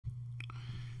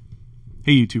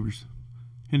Hey YouTubers,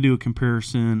 I'm going to do a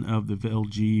comparison of the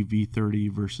LG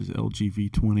V30 versus LG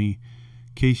V20 in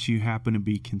case you happen to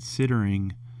be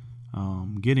considering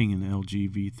getting an LG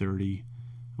V30,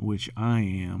 which I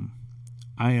am.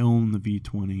 I own the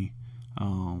V20.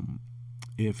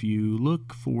 If you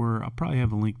look for, I'll probably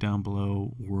have a link down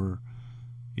below, or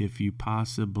if you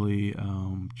possibly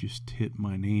just hit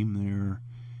my name there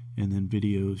and then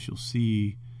videos, you'll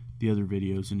see the other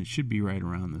videos, and it should be right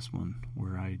around this one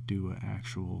where I do an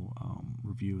actual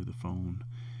review of the phone.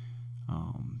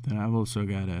 Then I've also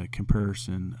got a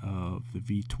comparison of the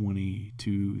V20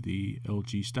 to the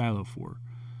LG Stylo 4.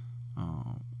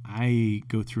 I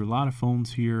go through a lot of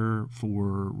phones here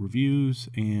for reviews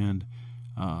and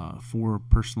for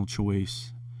personal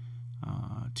choice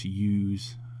to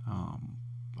use.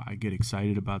 I get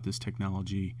excited about this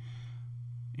technology.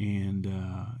 And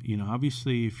you know,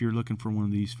 obviously if you're looking for one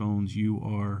of these phones, you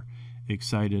are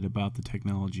excited about the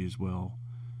technology as well.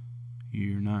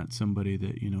 You're not somebody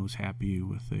that, you know, is happy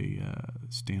with a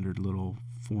standard little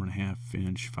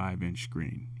 4.5-inch 5-inch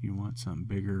screen. You want something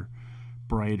bigger,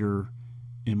 brighter,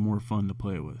 and more fun to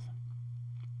play with.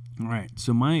 Alright,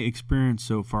 so my experience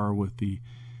so far with the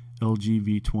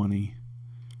LG V20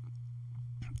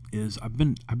 is I've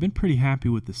been pretty happy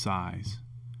with the size.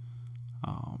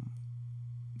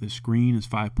 The screen is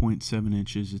 5.7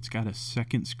 inches. It's got a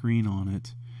second screen on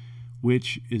it,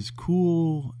 which is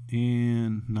cool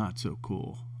and not so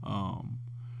cool.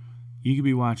 You could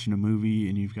be watching a movie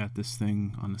and you've got this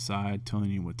thing on the side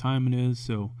telling you what time it is.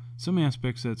 So some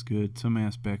aspects that's good, some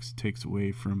aspects it takes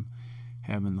away from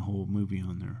having the whole movie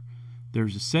on there.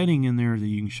 There's a setting in there that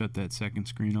you can shut that second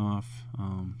screen off,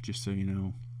 just so you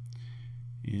know.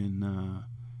 And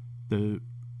the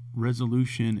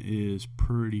resolution is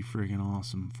pretty friggin'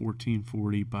 awesome,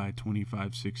 1440 by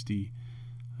 2560.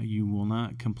 You will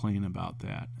not complain about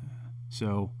that.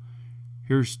 So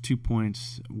here's 2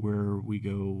 points where we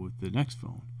go with the next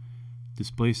phone.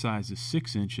 Display size is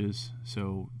 6 inches,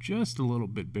 so just a little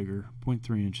bit bigger.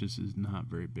 0.3 inches is not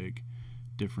very big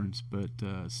difference, but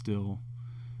still.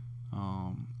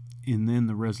 And then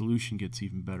the resolution gets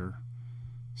even better.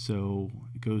 So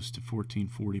it goes to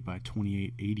 1440 by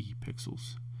 2880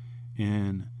 pixels.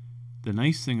 And the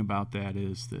nice thing about that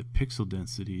is the pixel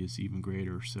density is even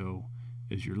greater. So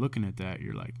as you're looking at that,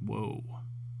 you're like, whoa,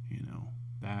 you know,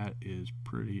 that is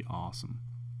pretty awesome.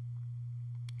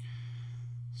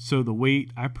 So the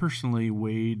weight, I personally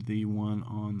weighed the one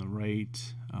on the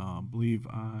right. I believe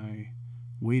I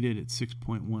weighed it at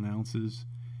 6.1 ounces,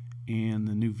 and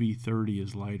the new V30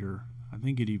 is lighter. I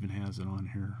think it even has it on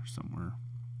here somewhere.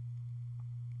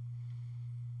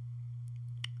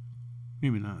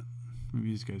 Maybe not. Maybe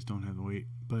these guys don't have the weight,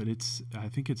 but I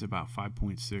think it's about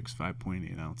 5.6,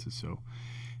 5.8 ounces. So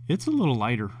it's a little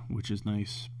lighter, which is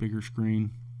nice. Bigger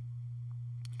screen.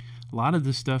 A lot of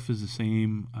this stuff is the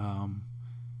same.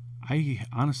 I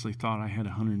honestly thought I had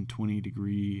a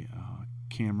 120-degree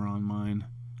camera on mine.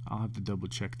 I'll have to double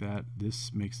check that.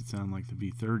 This makes it sound like the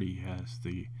V30 has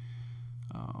the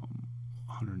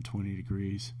 120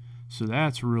 degrees. So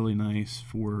that's really nice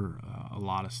for a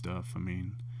lot of stuff. I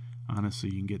mean, honestly,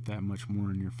 you can get that much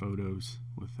more in your photos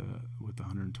with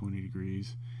 120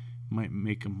 degrees. Might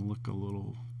make them look a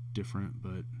little different,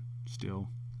 but still.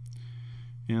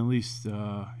 And at least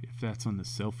if that's on the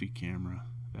selfie camera,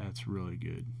 that's really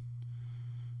good.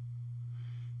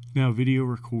 Now, video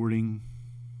recording.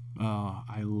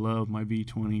 I love my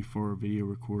V20 for video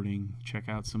recording. Check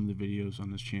out some of the videos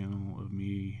on this channel of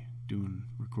me doing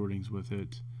recordings with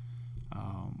it.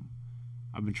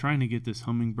 I've been trying to get this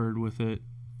Hummingbird with it,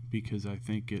 because I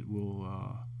think it will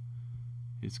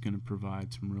it's going to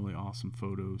provide some really awesome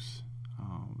photos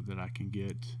that I can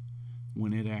get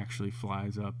when it actually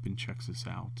flies up and checks us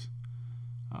out.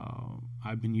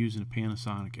 I've been using a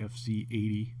Panasonic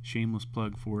FZ80, shameless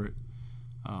plug for it,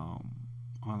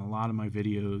 on a lot of my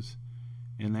videos,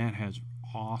 and that has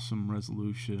awesome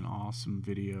resolution, awesome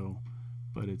video,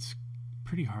 but it's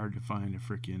pretty hard to find a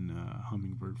freaking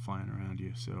Hummingbird flying around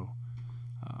you. So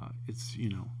it's, you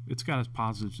know, it's got its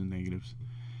positives and negatives.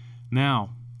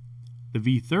 Now, the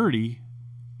V30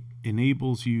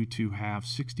 enables you to have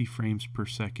 60 frames per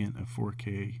second of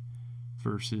 4K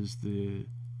versus the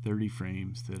 30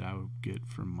 frames that I would get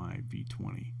from my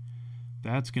V20.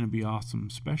 That's going to be awesome,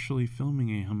 especially filming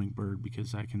a Hummingbird,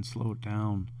 because I can slow it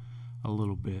down a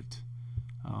little bit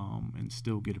and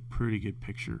still get a pretty good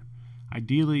picture.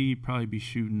 Ideally, you'd probably be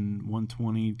shooting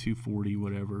 120, 240,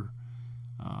 whatever.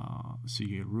 So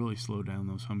you could really slow down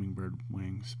those Hummingbird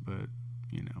wings, but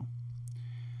you know.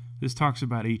 This talks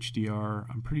about HDR.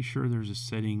 I'm pretty sure there's a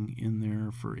setting in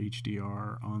there for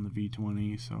HDR on the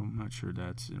V20, so I'm not sure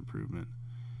that's an improvement.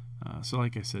 So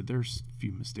like I said, there's a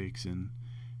few mistakes in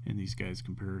these guys'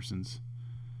 comparisons.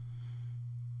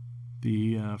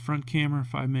 The front camera,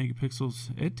 5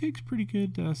 megapixels, it takes pretty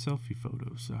good selfie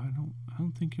photos. So I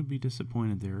don't think you'll be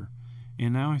disappointed there.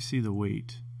 And now I see the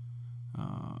weight.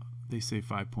 They say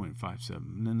 5.57,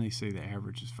 and then they say the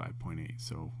average is 5.8.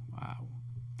 So wow,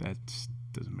 that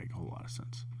doesn't make a whole lot of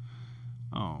sense.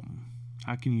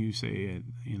 How can you say it,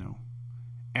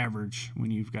 average when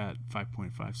you've got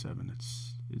 5.57?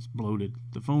 It's bloated.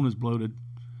 The phone is bloated,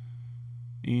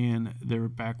 and they're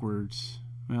backwards.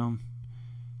 Well,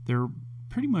 they're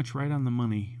pretty much right on the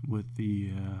money with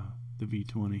the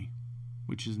V20,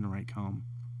 which is in the right column.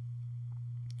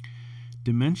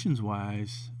 Dimensions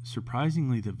wise,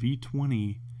 surprisingly, the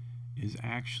V20 is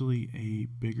actually a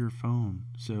bigger phone,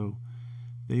 so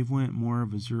they've went more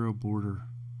of a zero border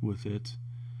with it.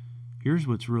 Here's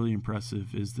what's really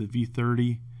impressive is the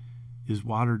V30 is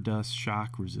water, dust,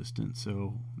 shock resistant.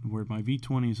 So where my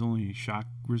V20 is only shock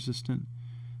resistant,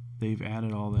 they've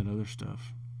added all that other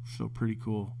stuff. So pretty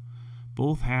cool.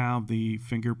 Both have the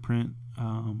fingerprint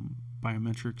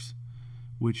biometrics,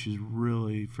 which is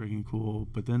really freaking cool,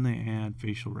 but then they add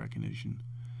facial recognition.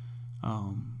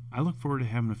 I look forward to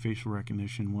having a facial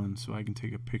recognition one so I can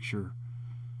take a picture,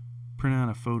 print out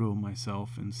a photo of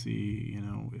myself, and see,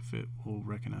 if it will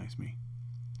recognize me.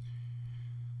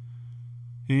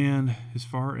 And as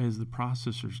far as the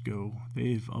processors go,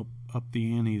 they've upped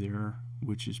the ante there,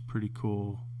 which is pretty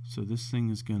cool. So this thing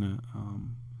is gonna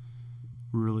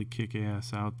really kick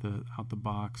ass out the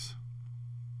box.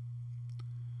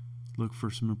 Look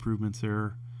for some improvements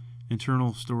there.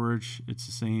 Internal storage, it's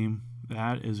the same.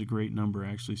 That is a great number,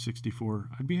 actually, 64.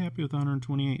 I'd be happy with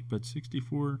 128, but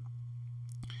 64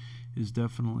 is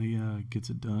definitely gets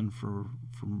it done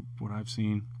from what I've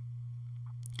seen.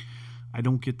 I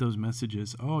don't get those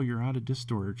messages, oh, you're out of disk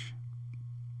storage,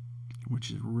 which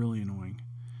is really annoying.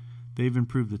 They've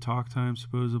improved the talk time,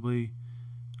 supposedly.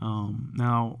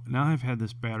 Now I've had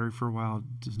this battery for a while.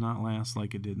 It does not last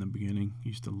like it did in the beginning.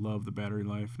 Used to love the battery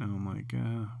life. Now I'm like,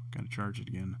 gotta charge it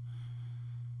again.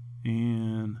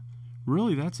 And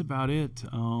really, that's about it.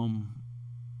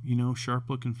 Sharp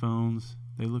looking phones.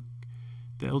 They look,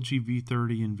 the LG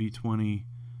V30 and V20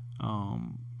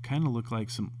 kind of look like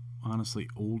some honestly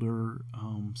older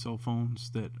cell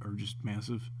phones that are just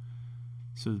massive.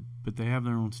 So, but they have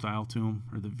their own style to them,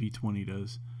 or the V20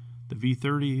 does. The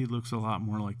V30 looks a lot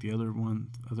more like the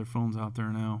other phones out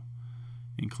there now,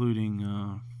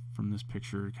 including from this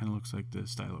picture, it kind of looks like the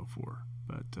Stylo 4.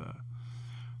 But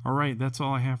all right, that's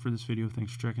all I have for this video.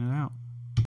 Thanks for checking it out.